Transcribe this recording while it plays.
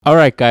All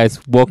right, guys,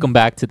 welcome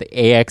back to the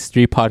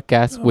Ax3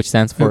 podcast, which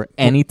stands for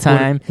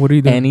anytime, What are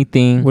you doing?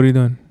 anything. What are you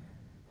doing?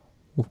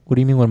 What do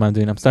you mean, what am I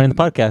doing? I'm starting the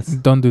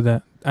podcast. Don't do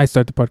that. I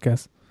start the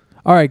podcast.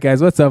 All right,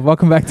 guys, what's up?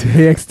 Welcome back to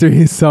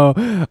Ax3. So,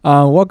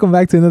 welcome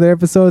back to another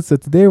episode. So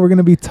today we're going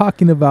to be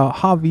talking about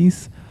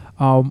hobbies,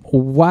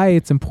 why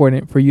it's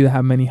important for you to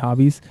have many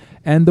hobbies,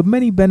 and the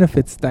many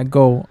benefits that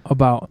go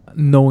about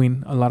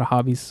knowing a lot of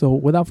hobbies. So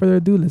without further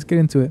ado, let's get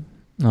into it.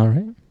 All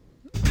right.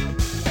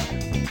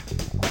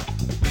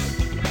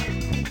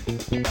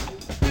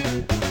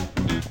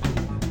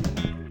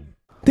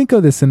 Think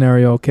of this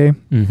scenario, okay?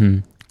 Mm-hmm.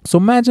 So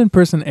imagine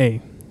person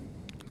A.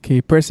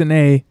 Okay, person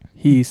A,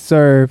 he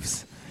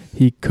surfs,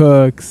 he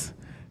cooks,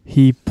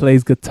 he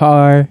plays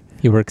guitar,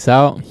 He works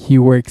out.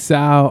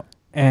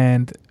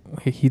 and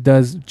he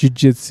does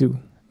jujitsu.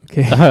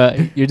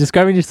 Okay. You're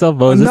describing yourself,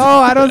 Moses. No,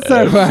 I don't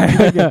surf.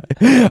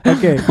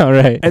 Okay. All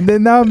right. And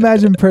then now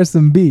imagine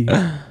person B,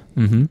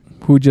 Mm-hmm.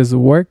 who just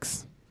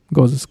works,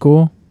 goes to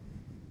school,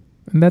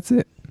 and that's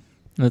it.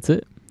 That's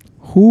it.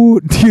 Who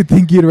do you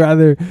think you'd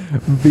rather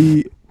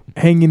be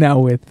hanging out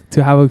with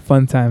to have a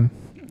fun time?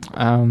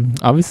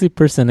 Obviously,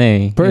 person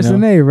A.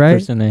 Person A, right?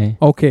 Person A.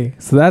 Okay,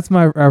 so that's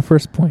our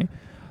first point.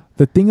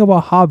 The thing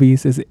about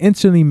hobbies is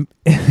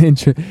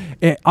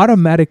it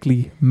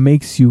automatically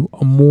makes you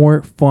a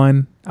more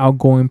fun,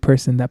 outgoing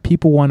person that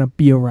people want to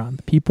be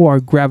around. People are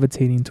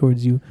gravitating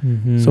towards you.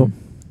 Mm-hmm. So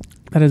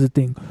that is the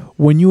thing.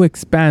 When you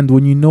expand,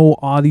 when you know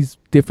all these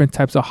different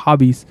types of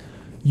hobbies,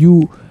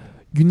 you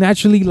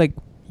naturally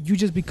you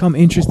just become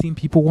interesting.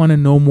 People want to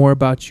know more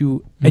about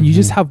you, and you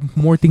just have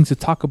more things to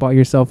talk about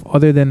yourself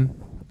other than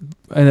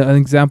an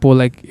example.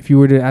 Like if you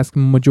were to ask the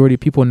majority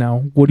of people now,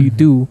 what do you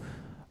do?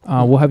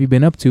 What have you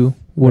been up to?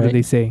 What do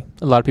they say?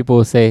 A lot of people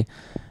will say,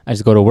 I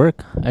just go to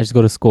work, I just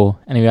go to school.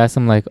 And if you ask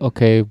them like,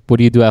 okay, what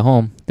do you do at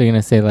home? They're going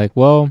to say like,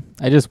 well,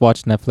 I just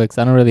watch Netflix.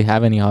 I don't really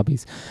have any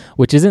hobbies,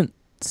 which isn't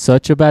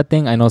such a bad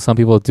thing. I know some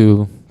people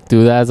do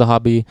that as a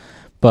hobby,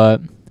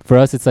 but for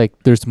us, it's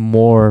like there's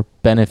more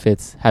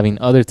benefits having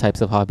other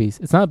types of hobbies.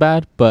 It's not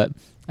bad, but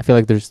I feel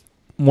like there's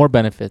more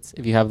benefits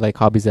if you have like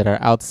hobbies that are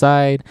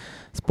outside,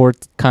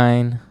 sports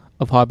kind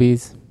of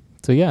hobbies.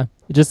 So yeah,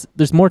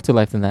 there's more to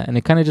life than that, and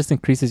it kind of just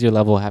increases your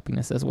level of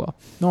happiness as well.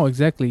 No,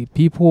 exactly.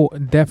 People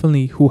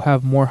definitely who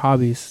have more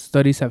hobbies,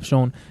 studies have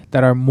shown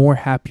that are more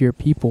happier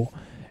people,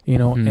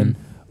 and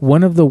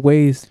one of the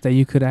ways that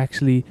you could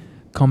actually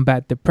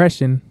combat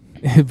depression,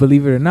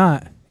 believe it or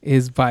not,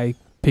 is by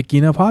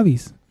picking up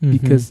hobbies.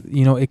 Because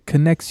it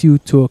connects you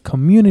to a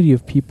community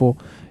of people,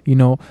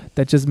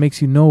 that just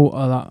makes you know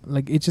a lot.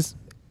 Like it just,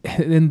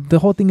 and the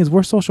whole thing is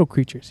we're social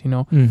creatures,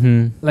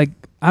 like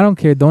I don't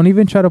care, don't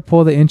even try to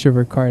pull the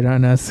introvert card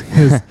on us,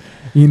 because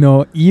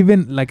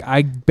even like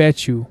I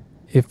bet you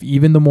if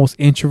even the most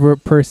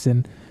introvert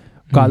person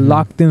got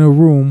locked in a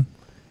room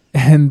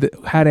and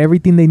had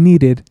everything they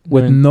needed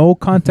with no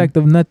contact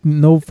of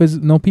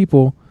no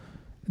people,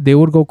 they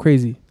would go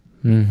crazy.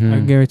 I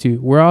guarantee you.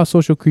 We're all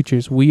social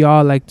creatures. We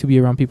all like to be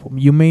around people.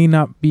 You may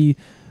not be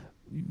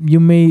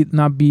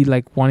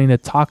like wanting to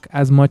talk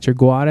as much or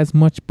go out as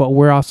much, but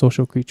we're all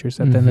social creatures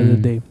at the end of the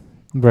day.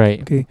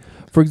 Right. Okay.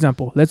 For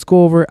example, let's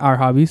go over our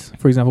hobbies.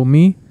 For example,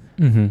 me,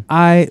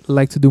 I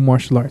like to do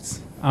martial arts.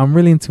 I'm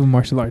really into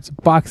martial arts.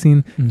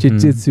 Boxing,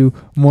 jiu-jitsu,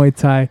 Muay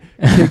Thai,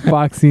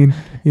 kickboxing,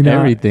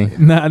 everything.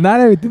 Not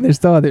everything. There's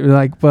still other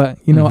but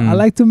I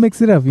like to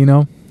mix it up,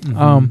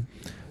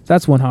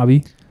 That's one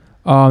hobby.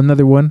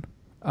 Another one,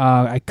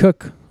 I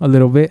cook a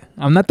little bit.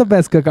 I'm not the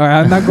best cook.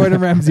 I'm not Gordon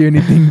Ramsay or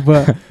anything,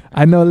 but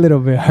I know a little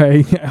bit.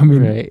 Right? I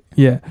mean, right.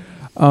 Yeah.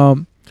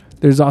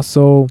 There's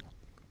also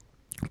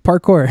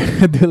parkour.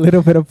 I do a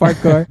little bit of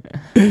parkour.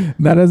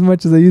 Not as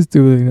much as I used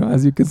to,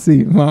 as you can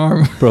see. My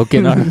arm.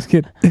 Broken arm. Just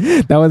kidding.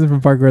 That wasn't from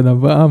parkour though,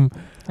 but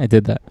I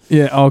did that.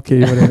 Yeah,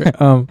 okay,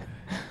 whatever.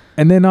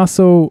 And then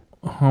also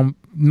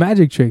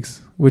magic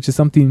tricks, which is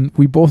something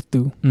we both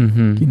do,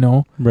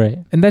 Right.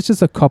 And that's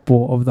just a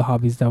couple of the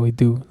hobbies that we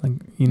do. Like,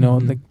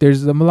 like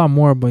there's a lot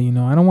more, but,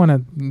 I don't want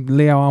to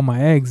lay out all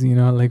my eggs,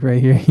 like right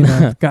here,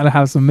 gotta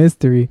have some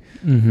mystery.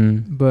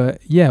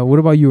 But yeah, what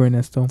about you,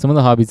 Ernesto? Some of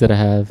the hobbies that I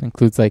have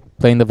includes like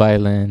playing the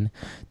violin,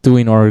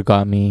 doing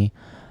origami,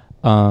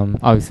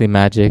 obviously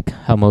magic,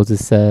 how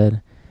Moses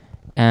said,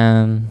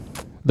 and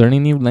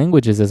learning new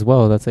languages as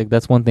well.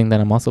 That's one thing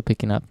that I'm also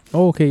picking up.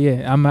 Oh, okay,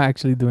 yeah. I'm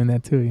actually doing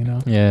that too,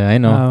 Yeah, I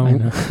know.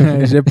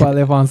 Je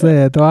parle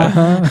français, toi,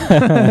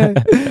 huh?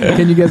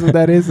 Can you guess what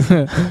that is?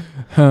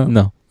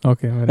 No.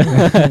 Okay,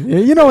 whatever.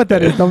 You know what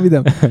that is. Don't be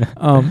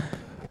dumb.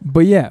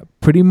 But yeah,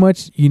 pretty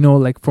much,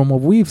 like from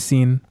what we've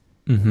seen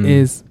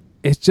is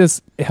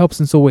it helps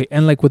in so way.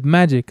 And like with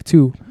magic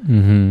too,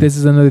 this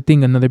is another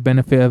thing, another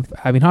benefit of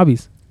having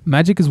hobbies.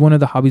 Magic is one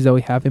of the hobbies that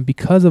we have. And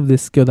because of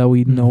this skill that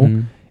we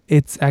know,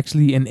 it's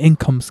actually an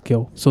income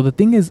skill. So the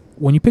thing is,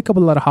 when you pick up a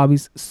lot of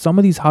hobbies, some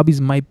of these hobbies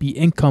might be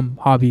income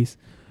hobbies,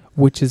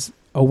 which is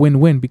a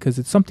win-win because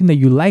it's something that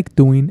you like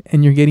doing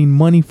and you're getting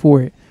money for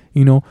it,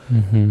 Me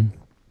and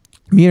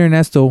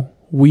Ernesto,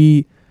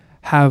 we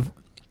have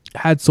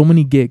had so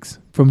many gigs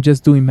from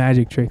just doing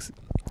magic tricks.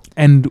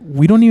 And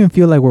we don't even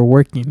feel like we're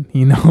working,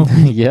 you know?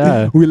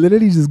 Yeah. We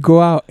literally just go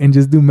out and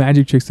just do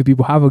magic tricks to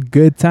people, have a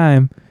good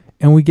time,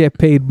 and we get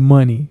paid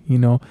money, you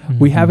know?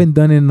 We haven't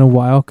done it in a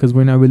while because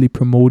we're not really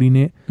promoting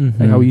it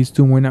like how we used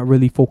to, and we're not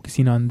really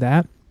focusing on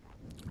that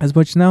as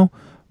much now.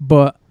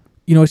 But,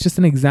 you know, it's just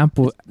an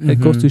example that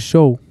goes to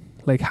show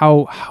like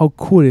how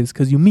cool it is,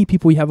 because you meet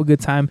people, you have a good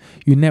time,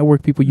 you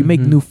network people, you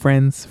make new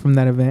friends from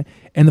that event.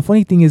 And the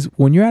funny thing is,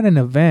 when you're at an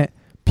event,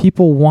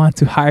 people want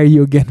to hire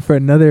you again for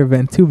another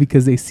event too,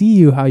 because they see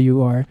you how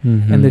you are,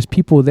 and there's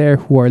people there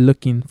who are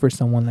looking for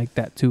someone like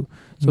that too.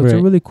 So it's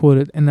a really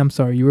cool. And I'm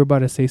sorry, you were about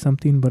to say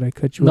something, but I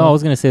cut you off. No, I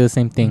was gonna say the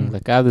same thing.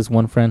 Like, I have this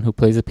one friend who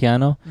plays the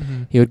piano.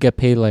 He would get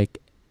paid like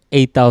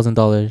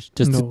 $8,000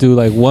 just to do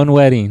like one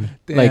wedding.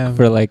 Damn. Like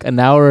for like an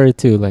hour or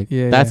two. Like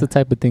that's the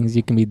type of things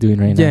you can be doing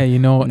right now. Yeah, you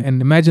know,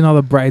 and imagine all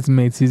the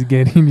bridesmaids he's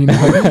getting, you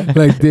know.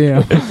 Like,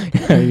 damn.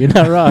 Yeah, you're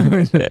not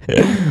wrong.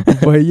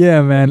 But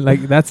yeah, man,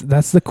 like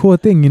that's the cool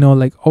thing, you know,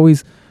 like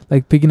always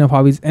like picking up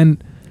hobbies.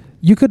 And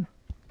you could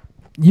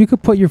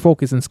put your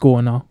focus in school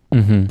and all,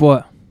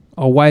 but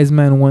a wise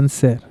man once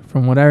said,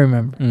 from what I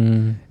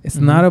remember, it's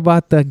not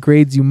about the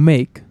grades you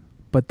make,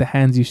 but the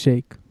hands you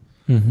shake.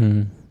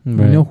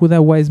 Right. You know who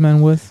that wise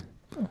man was?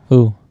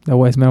 Who? That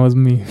wise man was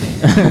me.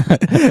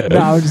 No,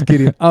 I'm just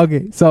kidding.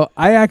 Okay, so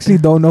I actually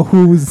don't know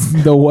who's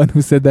the one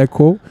who said that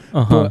quote,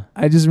 but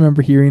I just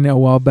remember hearing it a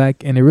while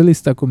back, and it really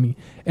stuck with me.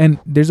 And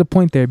there's a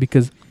point there,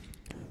 because,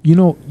 you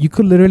know, you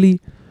could literally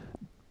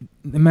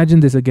imagine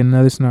this again,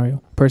 another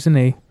scenario. Person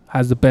A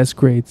has the best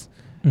grades,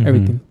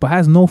 everything, but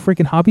has no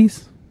freaking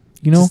hobbies.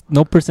 You know, just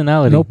no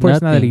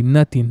personality,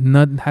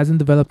 nothing. Hasn't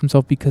developed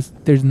himself because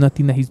there's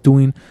nothing that he's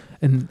doing,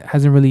 and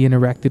hasn't really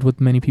interacted with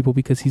many people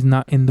because he's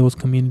not in those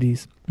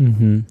communities.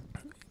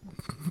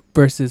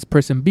 Versus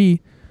person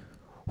B,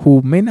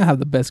 who may not have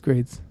the best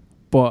grades,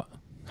 but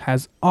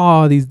has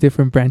all these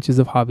different branches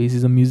of hobbies.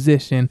 He's a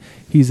musician,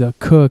 he's a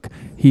cook,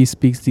 he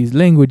speaks these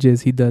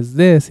languages, he does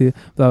this, and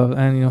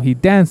you know, he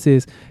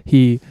dances,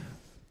 he,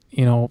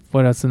 you know,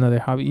 what else? Another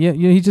hobby? Yeah,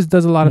 you know, he just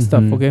does a lot of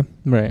stuff. Okay,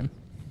 right.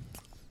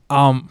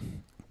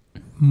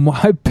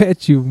 I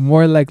bet you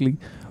more likely,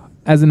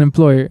 as an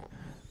employer,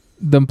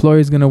 the employer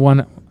is gonna want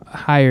to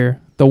hire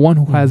the one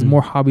who has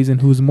more hobbies and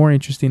who's more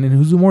interesting and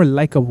who's more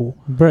likable.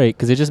 Right,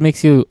 because it just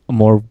makes you a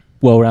more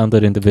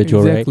well-rounded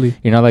individual, right?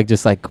 You're not like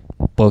just like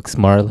book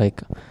smart,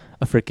 like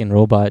a freaking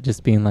robot,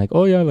 just being like,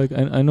 oh yeah, like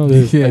I know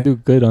this, I do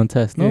good on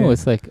tests. No,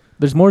 it's like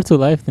there's more to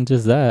life than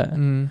just that.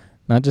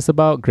 Not just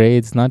about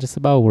grades, not just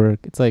about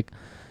work. It's like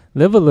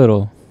live a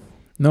little.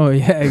 No,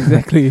 yeah,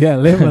 exactly. Yeah,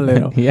 live a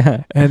little.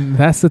 Yeah, and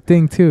that's the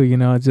thing too. You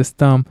know,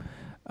 just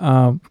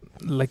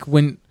like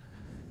when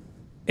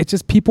it's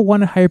just people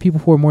want to hire people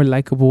who are more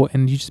likable,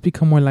 and you just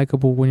become more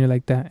likable when you're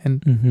like that.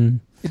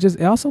 And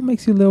it also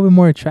makes you a little bit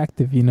more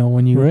attractive. You know,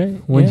 when you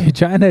you're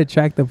trying to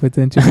attract the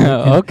potential.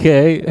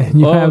 Okay, and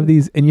you have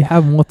these, and you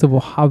have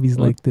multiple hobbies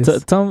like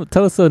this. Tell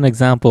us an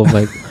example of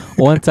like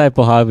one type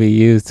of hobby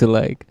you use to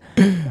like.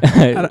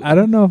 I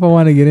don't know if I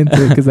want to get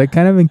into it, because I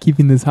kind of been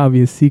keeping this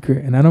hobby a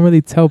secret, and I don't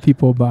really tell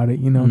people about it,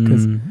 you know,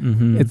 because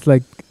it's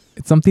like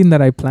it's something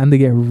that I plan to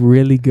get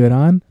really good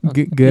on,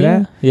 good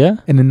at,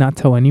 and then not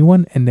tell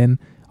anyone, and then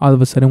all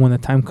of a sudden when the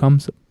time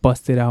comes,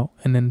 bust it out,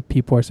 and then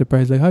people are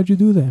surprised, like, how'd you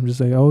do that? I'm just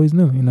like, I always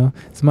knew, you know,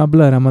 it's my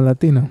blood, I'm a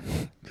Latino.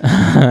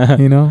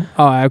 You know,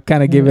 I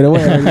kind of gave it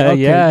away.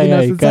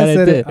 Okay, you kind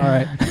of did. All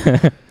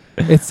right.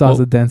 It's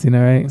salsa dancing,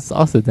 all right?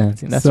 Salsa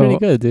dancing. That's really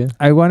good, dude.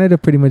 I wanted to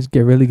pretty much get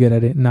really good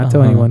at it, not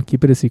tell anyone,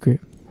 keep it a secret.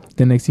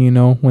 The next thing you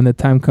know, when the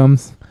time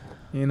comes,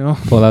 you know,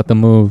 pull out the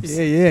moves.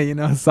 Yeah, you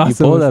know, salsa.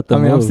 You pull out the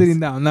moves. I'm sitting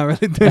down, I'm not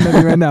really doing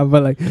anything right now,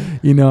 but like,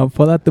 you know,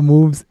 pull out the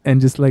moves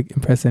and just like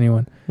impress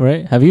anyone.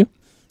 Right? Have you?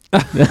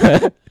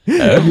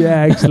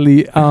 Yeah,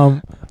 actually.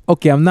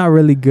 Okay, I'm not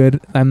really good.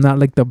 I'm not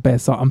like the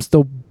best, so I'm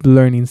still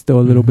learning a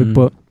little bit,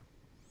 but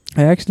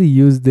I actually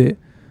used it.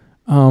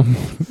 Why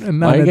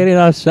are you getting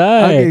all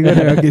shy?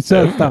 Okay,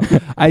 stop.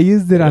 I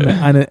used it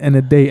on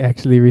a date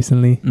actually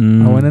recently.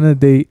 I went on a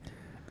date,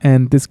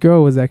 and this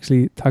girl was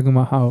actually talking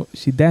about how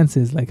she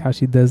dances, like how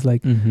she does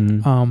like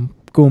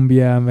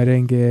cumbia,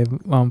 merengue,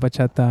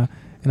 bachata,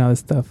 and all this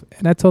stuff.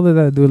 And I told her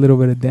that I do a little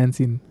bit of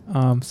dancing.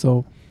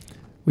 So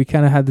we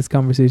kind of had this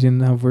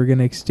conversation of we're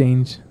gonna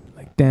exchange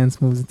like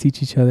dance moves and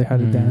teach each other how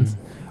to dance.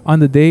 On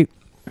the date,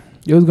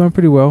 it was going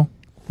pretty well.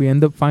 We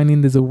end up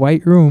finding there's a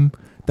white room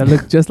that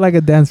looked just like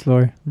a dance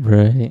floor.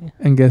 Right.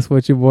 And guess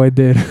what your boy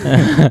did?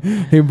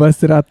 He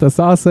busted out the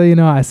salsa, you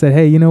know. I said,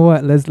 hey, you know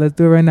what? Let's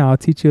do it right now. I'll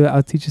teach you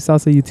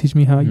salsa. You teach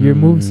me how your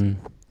moves. And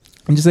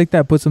just like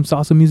that, put some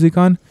salsa music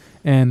on.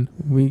 And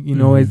we, you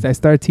know, as I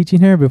started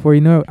teaching her, before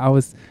you know it, I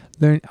was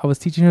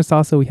teaching her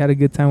salsa. We had a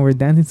good time. We were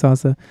dancing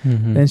salsa.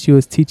 Then she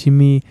was teaching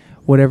me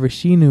whatever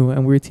she knew,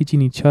 and we were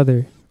teaching each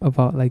other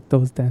about like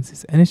those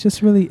dances. And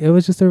it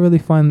was just a really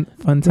fun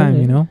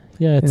time, you know?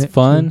 Yeah, it's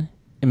fun.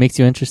 It makes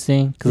you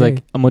interesting because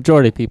like a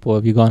majority of people,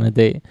 if you go on a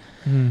date,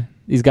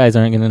 these guys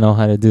aren't going to know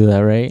how to do that,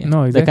 right?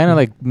 No, exactly. That kind of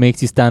like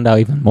makes you stand out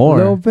even more. A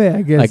little bit,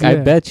 I guess. Like I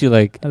bet you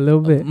like a little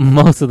bit.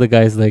 Most of the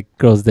guys like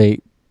girls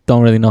date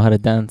don't really know how to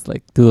dance,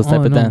 like do those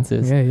type of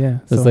dances. Yeah.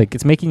 So it's like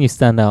it's making you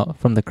stand out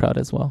from the crowd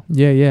as well.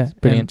 Yeah. It's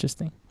pretty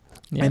interesting.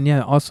 Yeah. And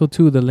also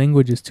too the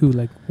languages too,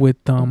 like with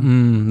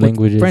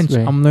languages. French.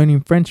 Right. I'm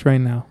learning French right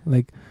now,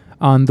 like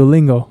on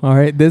Duolingo. All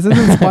right, this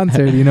isn't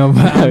sponsored, but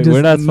I'm just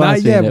We're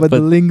not yet. But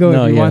Duolingo,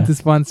 no, if you want to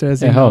sponsor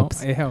us, it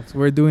helps. It helps.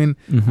 We're doing.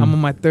 Mm-hmm. I'm on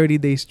my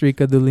 30-day streak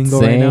of Duolingo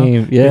Same. right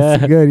now. Yeah,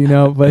 it's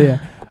good, But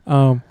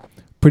yeah,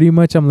 pretty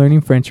much I'm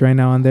learning French right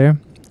now on there,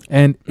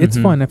 and it's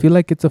fun. I feel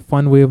like it's a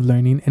fun way of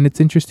learning, and it's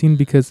interesting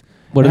because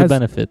what are the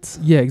benefits?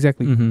 Yeah,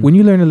 exactly. Mm-hmm. When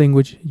you learn a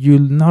language, you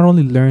not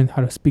only learn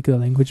how to speak the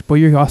language, but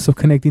you're also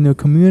connecting to a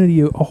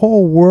community, a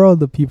whole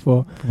world of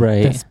people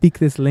that speak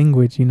this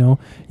language. You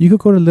could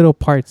go to little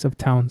parts of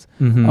towns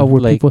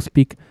where people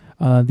speak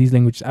these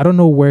languages. I don't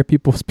know where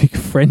people speak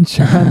French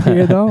around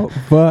here though,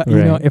 but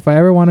if I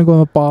ever want to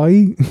go to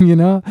Paris,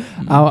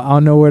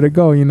 I'll know where to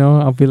go.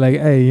 I'll be like,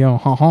 hey,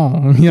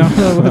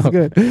 what's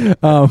good.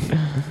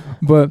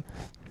 But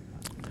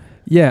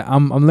yeah,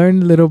 I'm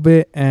learning a little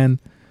bit, and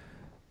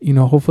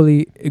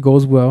hopefully it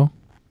goes well.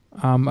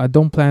 I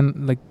don't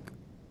plan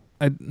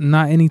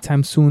not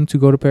anytime soon to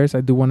go to Paris.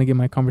 I do want to get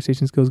my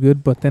conversation skills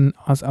good, but then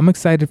I'm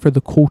excited for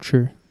the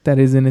culture that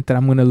is in it that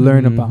I'm going to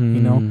learn about,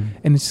 and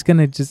it's just going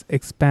to just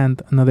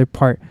expand another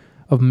part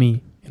of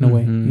me in a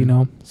way,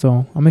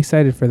 so I'm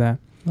excited for that.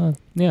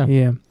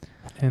 Yeah.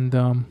 And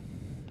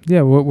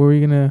what were we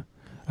going to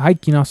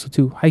hiking also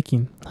too?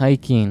 Hiking.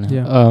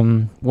 Yeah.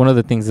 One of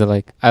the things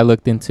that I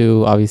looked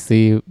into,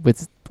 obviously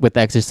with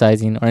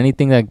exercising or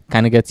anything that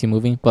kind of gets you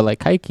moving,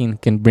 but hiking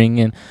can bring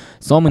in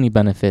so many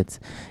benefits.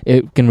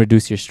 It can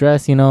reduce your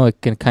stress,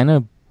 it can kind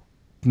of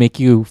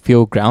make you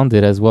feel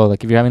grounded as well.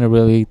 If you're having a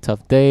really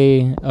tough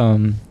day,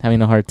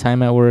 having a hard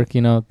time at work,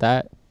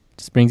 that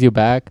just brings you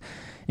back,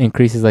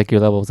 increases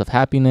your levels of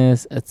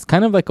happiness. It's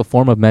kind of like a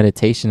form of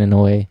meditation in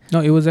a way.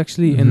 No, it was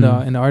actually in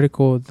the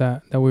article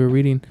that we were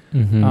reading.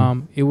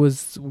 It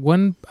was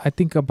one, I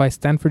think, by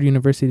Stanford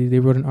University. They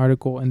wrote an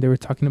article and they were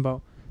talking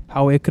about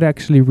how it could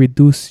actually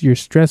reduce your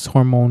stress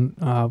hormone,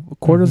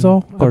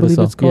 cortisol, I believe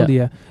it's called.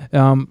 Yeah.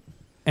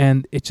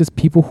 And it's just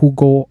people who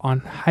go on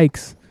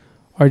hikes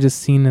are just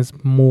seen as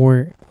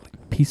more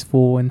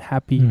peaceful and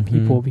happy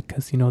people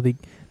because,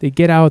 they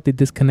get out, they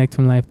disconnect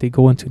from life, they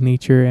go into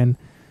nature, and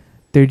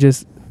they're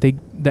just, the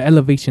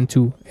elevation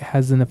too, it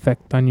has an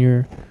effect on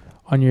your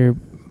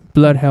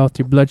blood health,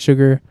 your blood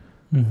sugar.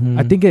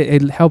 I think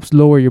it helps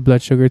lower your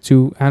blood sugar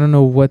too. I don't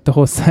know what the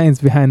whole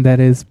science behind that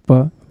is,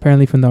 but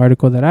apparently from the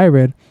article that I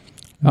read,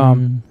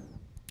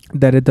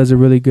 that it does a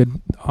really good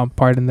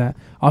part in that.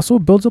 Also,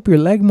 it builds up your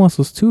leg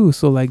muscles too.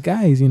 So,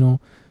 guys,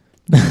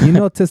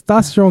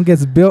 testosterone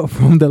gets built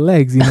from the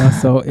legs.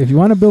 So if you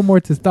want to build more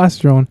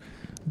testosterone,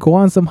 go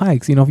on some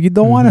hikes. If you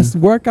don't want to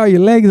work out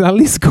your legs, at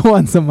least go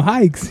on some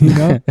hikes.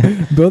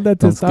 Build that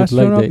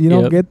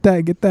testosterone up.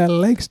 Get that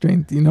leg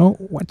strength.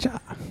 Watch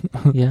out.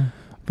 Yeah.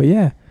 But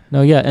yeah.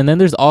 No, yeah. And then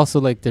there's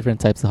also different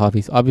types of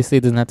hobbies. Obviously,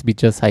 it doesn't have to be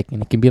just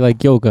hiking. It can be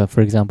yoga,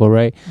 for example,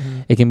 right?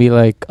 It can be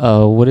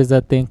what is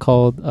that thing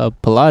called?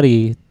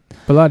 Pilates.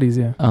 Pilates,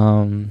 yeah.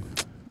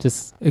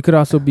 Just it could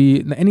also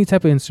be any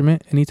type of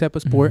instrument, any type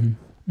of sport,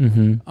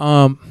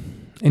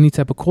 any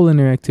type of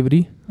culinary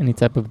activity, any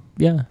type of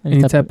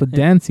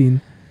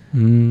dancing,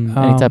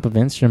 any type of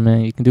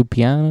instrument. You can do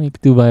piano, you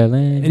can do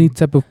violin, any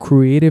type of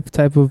creative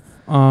type of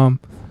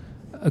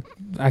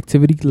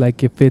activity.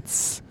 If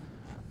it's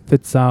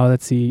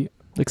let's see,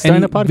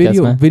 starting a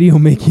podcast, video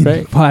making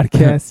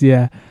podcast,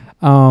 yeah,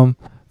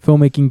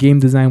 filmmaking, game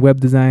design,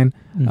 web design,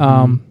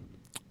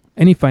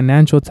 any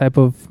financial type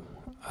of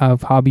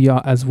hobby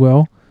as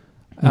well.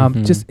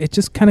 It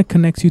just kind of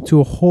connects you to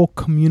a whole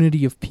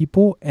community of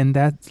people, and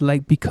that's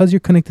because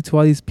you're connected to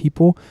all these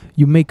people,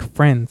 you make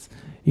friends,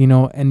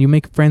 and you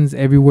make friends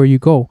everywhere you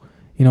go,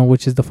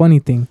 which is the funny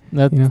thing.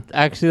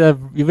 Actually,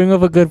 you bring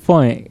up a good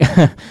point.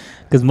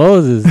 Because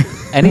Moses,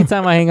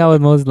 anytime I hang out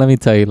with Moses, let me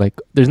tell you,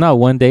 there's not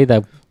one day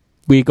that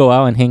we go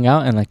out and hang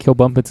out and he'll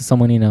bump into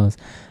someone he knows.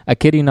 I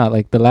kid you not.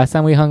 The last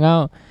time we hung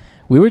out,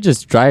 we were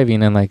just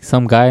driving and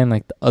some guy in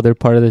the other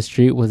part of the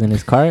street was in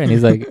his car and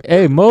he's like,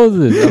 "Hey,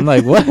 Moses." I'm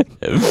like, "What?"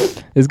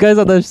 This guy's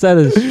on the other side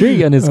of the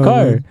street in his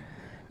car. Man.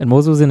 And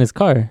Moses was in his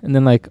car. And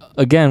then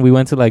again, we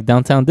went to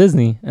downtown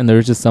Disney and there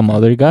was just some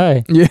other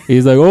guy. Yeah.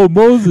 He's like, "Oh,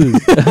 Moses."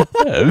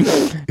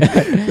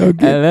 And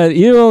then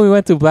we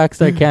went to Black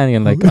Star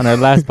Canyon on our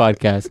last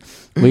podcast.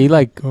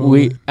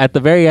 We at the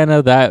very end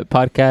of that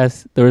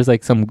podcast, there was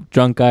some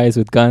drunk guys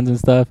with guns and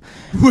stuff.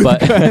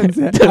 Guns.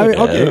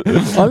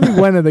 Only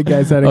one of the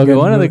guys had a gun. Okay,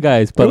 one of the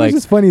guys. But it was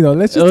just funny though.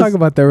 Let's just talk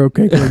about that real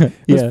quick. It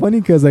was funny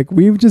because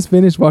we just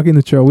finished walking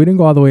the trail. We didn't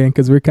go all the way in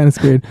because we were kind of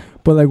scared.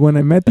 But when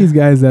I met these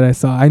guys that I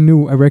saw, I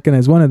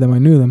recognized one of them. I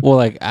knew them.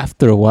 Well,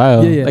 after a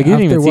while, you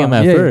didn't even see them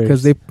at first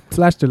because they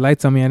flashed their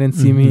lights on me. I didn't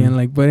see me,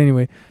 and but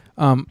anyway,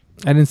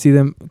 I didn't see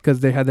them because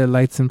they had their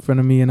lights in front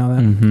of me and all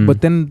that. Mm-hmm.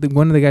 But then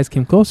one of the guys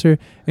came closer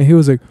and he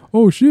was like,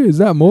 "Oh shit, is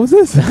that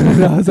Moses?"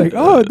 And I was like,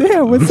 "Oh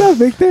damn, what's up,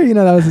 Victor?" You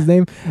know, that was his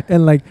name.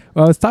 And like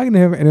I was talking to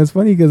him, and it was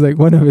funny because like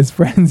one of his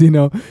friends, you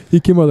know, he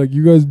came out like,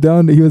 "You guys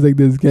down?" He was like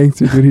this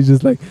gangster dude. He's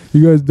just like,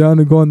 "You guys down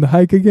to go on the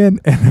hike again?"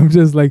 And I'm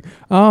just like,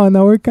 "Oh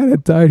no, we're kind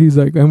of tired." He's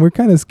like, "And we're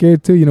kind of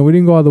scared too. You know, we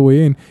didn't go all the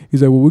way in."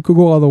 He's like, "Well, we could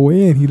go all the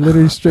way in." He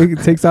literally straight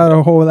takes out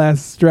a whole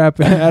ass strap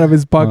out of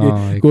his pocket. Oh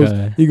my Goes,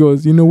 God. he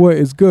goes, "You know what?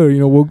 It's good. You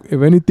know,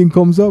 if anything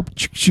comes up,"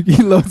 he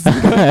loads the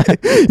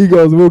gun. He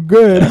goes, "We're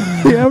good."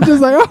 Yeah, I'm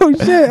just like, "Oh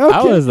shit." Okay.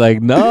 I was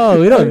like, no,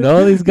 we don't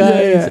know these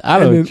guys. Yeah, I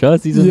don't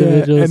trust these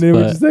individuals. And they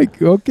were but- just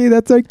like, "Okay,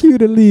 that's our cue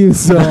to leave."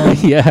 So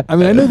yeah. I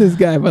mean, I know this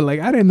guy, but like,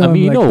 I didn't know I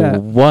mean, him you like know,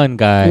 that. one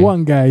guy.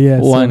 One guy, yeah.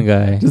 One so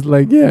guy. Just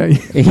like, yeah.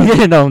 You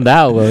didn't know him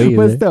that well either.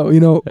 But still, you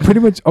know, pretty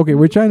much, okay,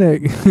 we're trying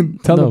to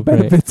tell the No,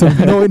 benefits of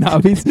knowing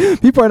hobbies.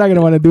 People are not going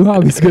to want to do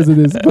hobbies because of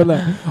this. But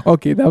like,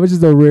 okay, that was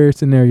just a rare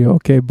scenario,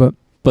 okay? But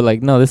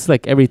like, no, this is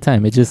like every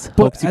time. It just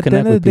helps you at the connect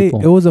end of with the day,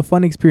 people. it was a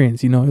fun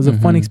experience, you know? It was a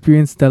fun Mhm.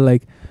 experience that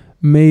like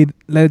made,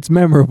 that it's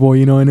memorable,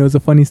 you know? And it was a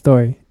funny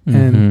story.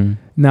 And Mhm.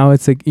 now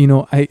it's like, you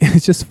know,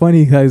 it's just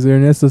funny, guys.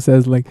 Ernesto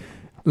says like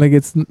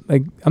it's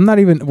like,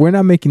 we're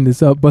not making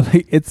this up, but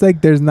like, it's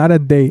like there's not a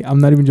day, I'm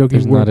not even joking,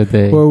 There's not a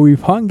day. where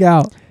we've hung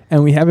out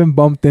and we haven't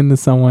bumped into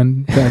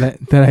someone that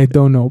I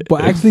don't know.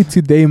 But actually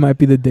today might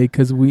be the day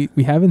because we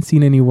haven't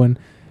seen anyone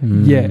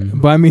yet.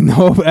 But I mean,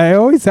 no, it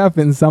always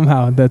happens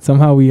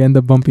somehow we end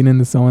up bumping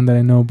into someone that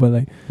I know. But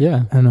like,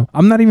 Yeah. I don't know.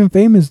 I'm not even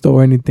famous though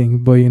or anything,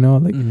 but you know,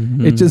 like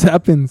Mhm. it just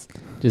happens.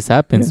 Just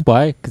happens. Yeah.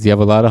 Why? Because you have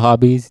a lot of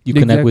hobbies. You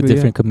connect with Exactly, yeah.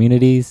 different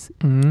communities.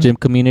 Mhm. Gym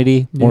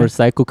community, Yeah.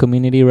 motorcycle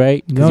community,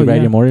 right? Because No, you ride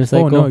yeah. your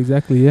motorcycle. Oh no,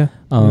 exactly, yeah.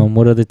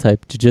 What other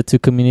type? Jiu-jitsu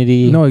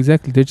community. No,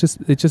 exactly.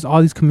 It's just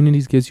all these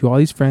communities gives you all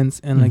these friends,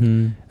 and like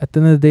Mhm. at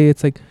the end of the day,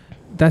 it's like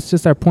that's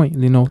just our point.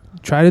 You know,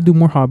 try to do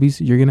more hobbies.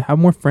 You're gonna have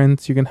more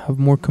friends. You're gonna have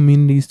more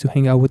communities to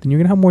hang out with, and you're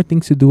gonna have more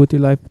things to do with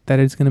your life that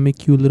is gonna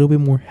make you a little bit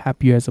more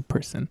happier as a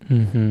person.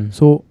 Mhm.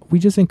 So we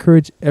just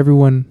encourage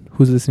everyone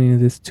who's listening to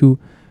this to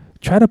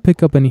try to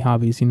pick up any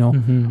hobbies. You know,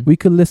 Mhm. we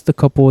could list a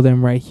couple of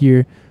them right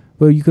here,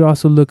 but you could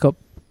also look up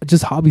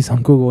just hobbies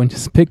on Google and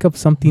just pick up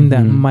something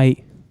that Mhm.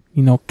 might,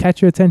 you know,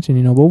 catch your attention.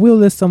 You know, but we'll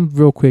list some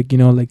real quick. You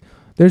know, like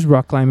there's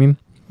rock climbing.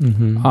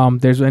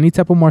 Mhm. There's any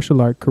type of martial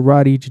art,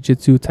 karate,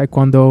 jiu-jitsu,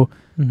 taekwondo,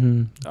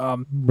 Mhm.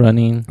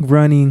 running,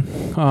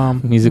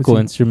 Musical let's see,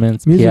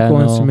 instruments, musical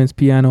piano, instruments,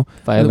 piano.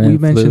 violin, We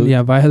mentioned, flute.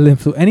 yeah, violin,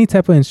 flute, any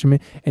type of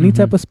instrument, any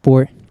type Mhm. of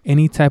sport,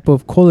 any type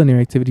of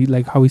culinary activity,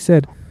 like how we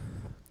said,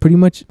 pretty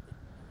much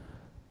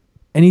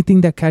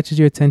anything that catches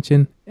your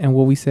attention. And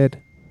what we said,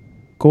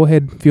 go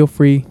ahead, feel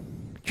free.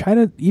 Try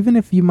to, even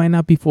if you might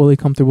not be fully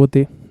comfortable with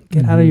it,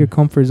 get out of Mhm. your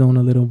comfort zone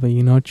a little bit,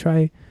 you know,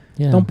 try.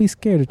 Yeah. Don't be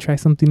scared to try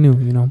something new,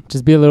 you know.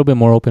 Just be a little bit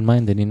more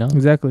open-minded, you know?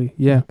 Exactly.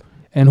 Yeah.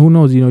 And who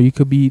knows, you know, you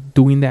could be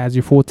doing that as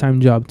your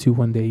full-time job too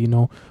one day, you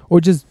know,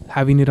 or just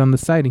having it on the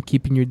side and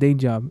keeping your day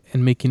job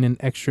and making an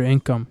extra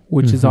income,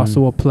 which is Mhm.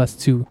 also a plus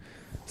too.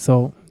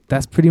 So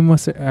that's pretty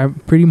much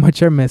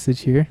our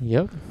message here.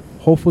 Yep.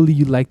 Hopefully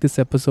you like this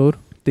episode.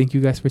 Thank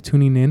you guys for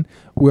tuning in.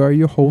 We are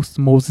your hosts,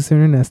 Moses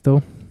and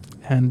Ernesto,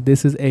 and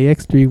this is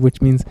Ax3,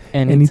 which means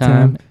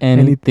Anytime,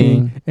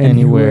 anything,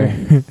 anywhere.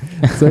 anywhere.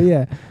 So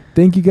yeah,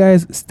 thank you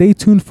guys. Stay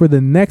tuned for the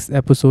next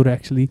episode.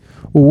 Actually,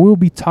 where we'll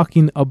be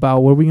talking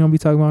about, what are we gonna be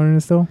talking about,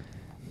 Ernesto?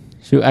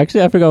 Shoot,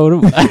 actually, I forgot what we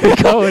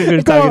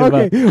were talking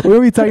about. We're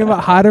gonna be talking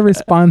about how to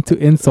respond to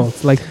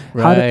insults, like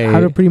how to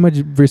Right. pretty much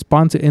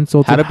respond to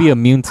insults, How to and be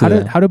immune to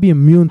that. how to be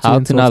immune to How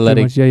insults. to not let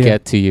pretty it much. Yeah.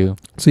 get to you.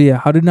 So yeah,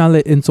 how to not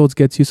let insults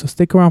get to you. So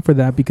stick around for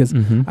that because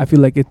Mhm. I feel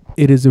like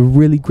it is a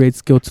really great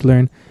skill to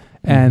learn,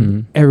 and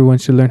Mhm. everyone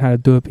should learn how to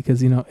do it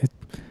because, you know,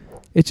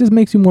 it just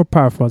makes you more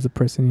powerful as a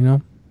person, you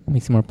know.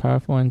 Makes you more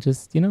powerful and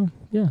just,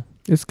 yeah,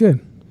 It's good.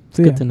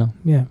 So good yeah, to know.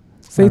 yeah.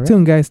 Stay All right.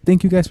 tuned, guys.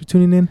 Thank you guys for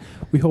tuning in.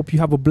 We hope you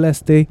have a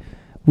blessed day.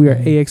 We are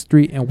Mhm.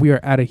 AX3 and we are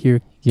out of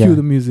here. Yeah. Cue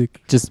the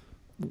music.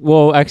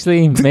 Well,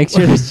 actually, make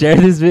sure to share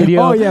this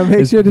video. Oh yeah, make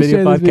this sure to video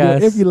share this video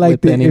podcast if you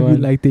liked with it. anyone. If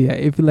you liked it, yeah.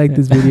 If you like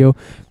this video,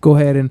 go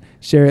ahead and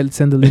share it.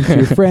 Send the link to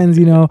your friends.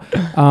 You know,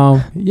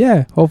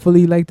 yeah.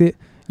 Hopefully you liked it.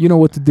 You know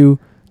what to do.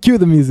 Cue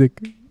the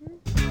music.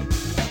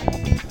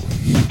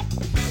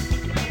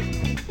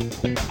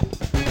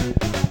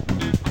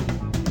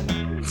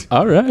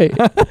 All right.